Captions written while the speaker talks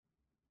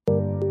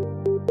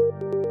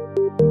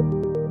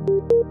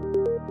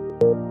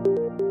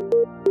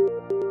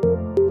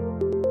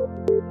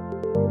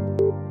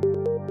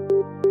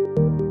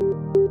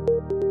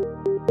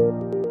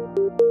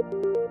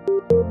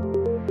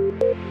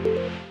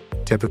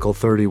Typical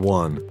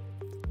 31.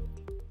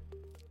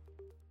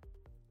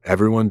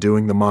 Everyone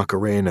doing the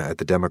Macarena at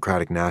the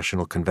Democratic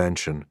National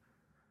Convention.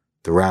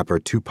 The rapper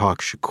Tupac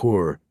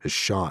Shakur is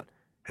shot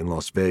in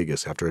Las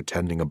Vegas after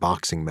attending a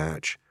boxing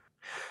match.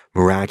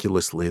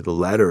 Miraculously, the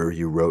letter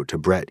you wrote to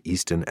Bret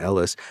Easton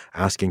Ellis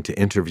asking to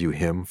interview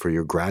him for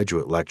your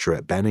graduate lecture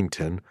at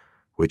Bennington,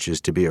 which is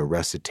to be a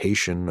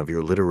recitation of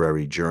your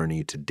literary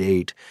journey to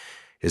date,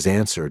 is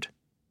answered.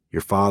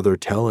 Your father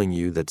telling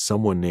you that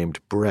someone named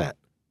Bret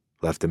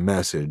left a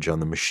message on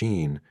the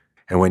machine,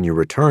 and when you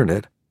return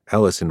it,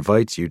 Ellis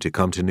invites you to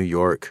come to New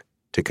York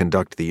to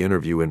conduct the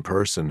interview in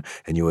person,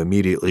 and you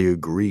immediately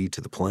agree to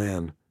the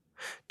plan.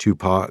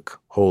 Tupac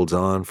holds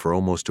on for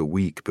almost a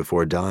week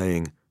before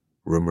dying.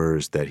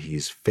 Rumors that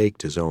he's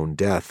faked his own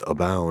death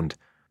abound.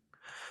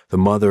 The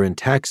mother in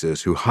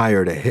Texas who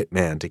hired a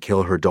hitman to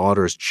kill her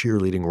daughter's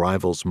cheerleading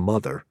rival's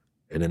mother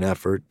in an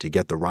effort to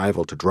get the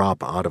rival to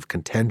drop out of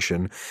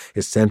contention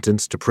is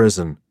sentenced to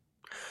prison.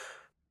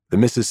 The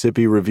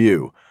Mississippi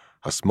Review,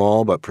 a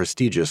small but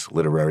prestigious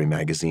literary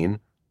magazine,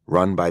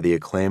 run by the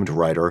acclaimed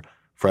writer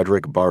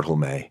Frederick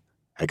Bartlemy,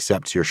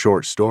 accepts your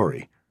short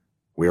story.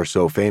 We are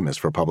so famous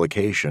for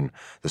publication,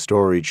 the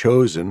story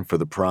chosen for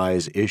the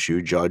prize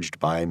issue judged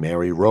by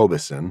Mary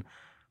Robeson,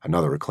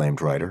 another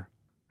acclaimed writer,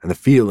 and the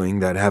feeling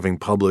that having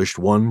published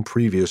one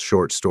previous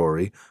short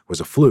story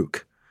was a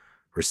fluke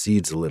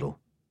recedes a little.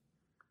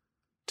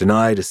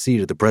 Denied a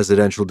seat at the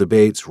presidential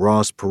debates,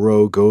 Ross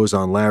Perot goes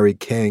on Larry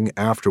King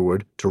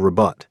afterward to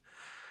rebut.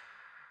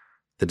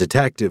 The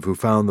detective who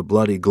found the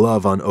bloody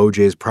glove on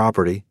O.J.'s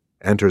property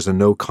enters a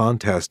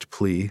no-contest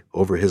plea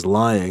over his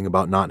lying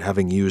about not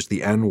having used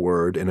the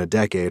N-word in a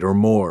decade or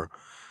more.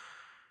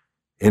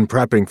 In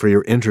prepping for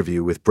your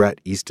interview with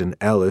Bret Easton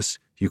Ellis,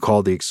 you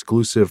call the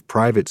exclusive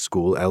private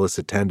school Ellis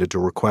attended to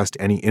request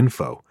any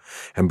info,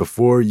 and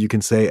before you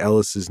can say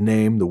Ellis's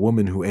name, the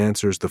woman who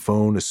answers the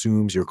phone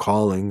assumes you're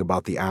calling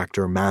about the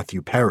actor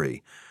Matthew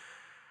Perry.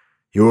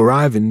 You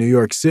arrive in New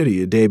York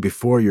City a day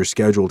before your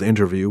scheduled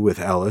interview with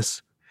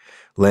Ellis,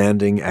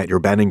 landing at your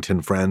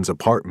Bennington friend's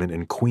apartment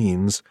in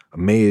Queens,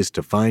 amazed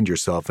to find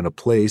yourself in a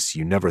place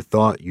you never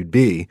thought you'd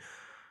be.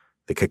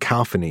 The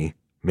cacophony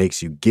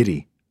makes you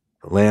giddy.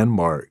 The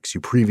landmarks you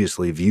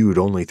previously viewed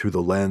only through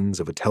the lens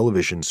of a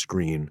television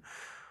screen,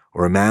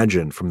 or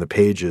imagined from the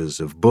pages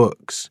of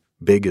books,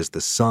 big as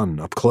the sun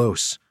up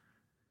close.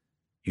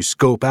 You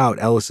scope out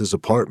Ellis's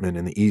apartment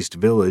in the East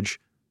Village,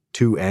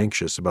 too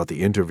anxious about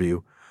the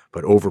interview,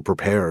 but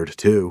overprepared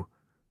too.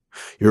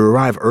 You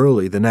arrive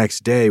early the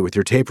next day with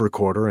your tape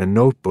recorder and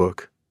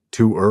notebook,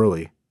 too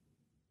early,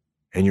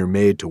 and you're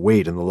made to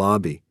wait in the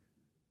lobby.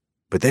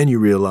 But then you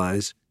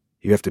realize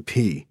you have to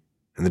pee,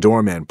 and the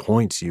doorman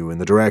points you in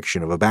the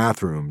direction of a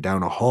bathroom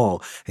down a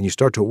hall, and you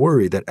start to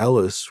worry that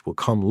Ellis will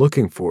come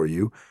looking for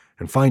you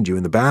and find you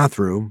in the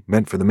bathroom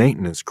meant for the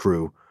maintenance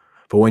crew.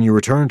 But when you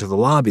return to the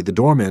lobby, the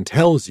doorman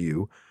tells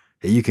you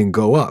that you can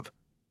go up,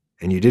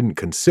 and you didn't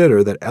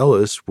consider that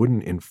Ellis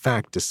wouldn't in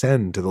fact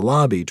descend to the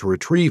lobby to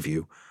retrieve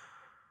you.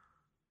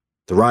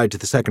 The ride to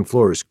the second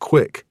floor is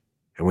quick,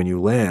 and when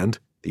you land,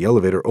 the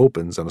elevator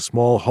opens on a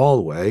small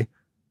hallway,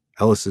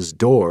 Ellis's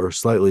door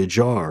slightly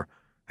ajar,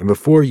 and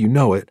before you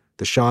know it,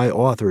 the shy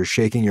author is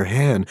shaking your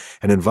hand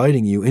and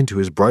inviting you into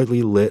his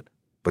brightly lit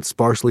but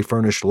sparsely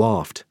furnished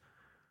loft.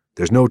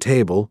 There's no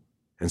table,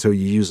 and so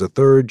you use a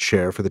third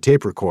chair for the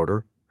tape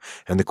recorder,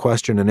 and the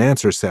question and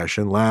answer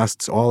session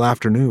lasts all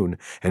afternoon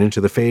and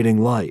into the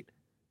fading light.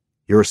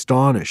 You're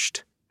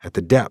astonished at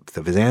the depth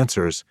of his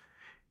answers,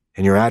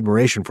 and your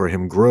admiration for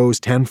him grows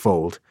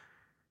tenfold.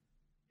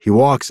 He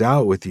walks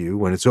out with you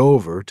when it's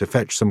over to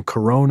fetch some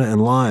Corona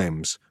and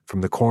limes from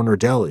the corner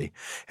deli,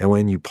 and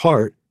when you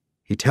part,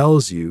 he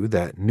tells you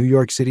that New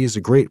York City is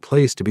a great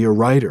place to be a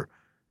writer,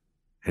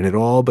 and it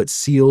all but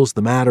seals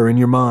the matter in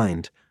your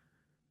mind.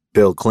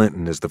 Bill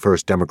Clinton is the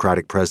first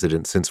Democratic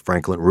president since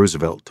Franklin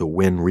Roosevelt to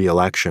win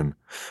re-election.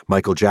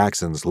 Michael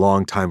Jackson's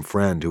longtime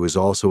friend, who is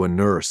also a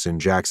nurse in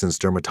Jackson's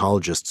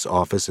dermatologist's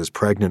office, is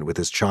pregnant with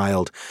his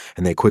child,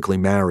 and they quickly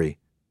marry.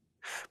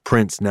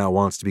 Prince now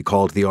wants to be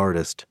called the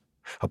artist.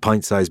 A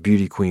pint-sized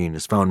beauty queen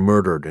is found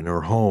murdered in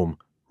her home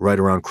right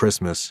around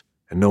Christmas,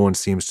 and no one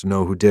seems to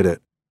know who did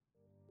it.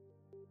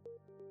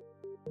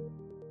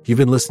 You've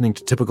been listening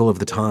to Typical of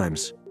the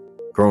Times,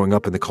 Growing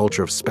Up in the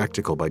Culture of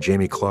Spectacle by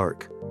Jamie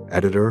Clark,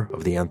 editor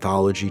of the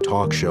anthology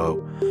talk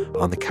show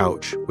On the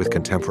Couch with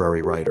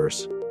Contemporary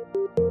Writers.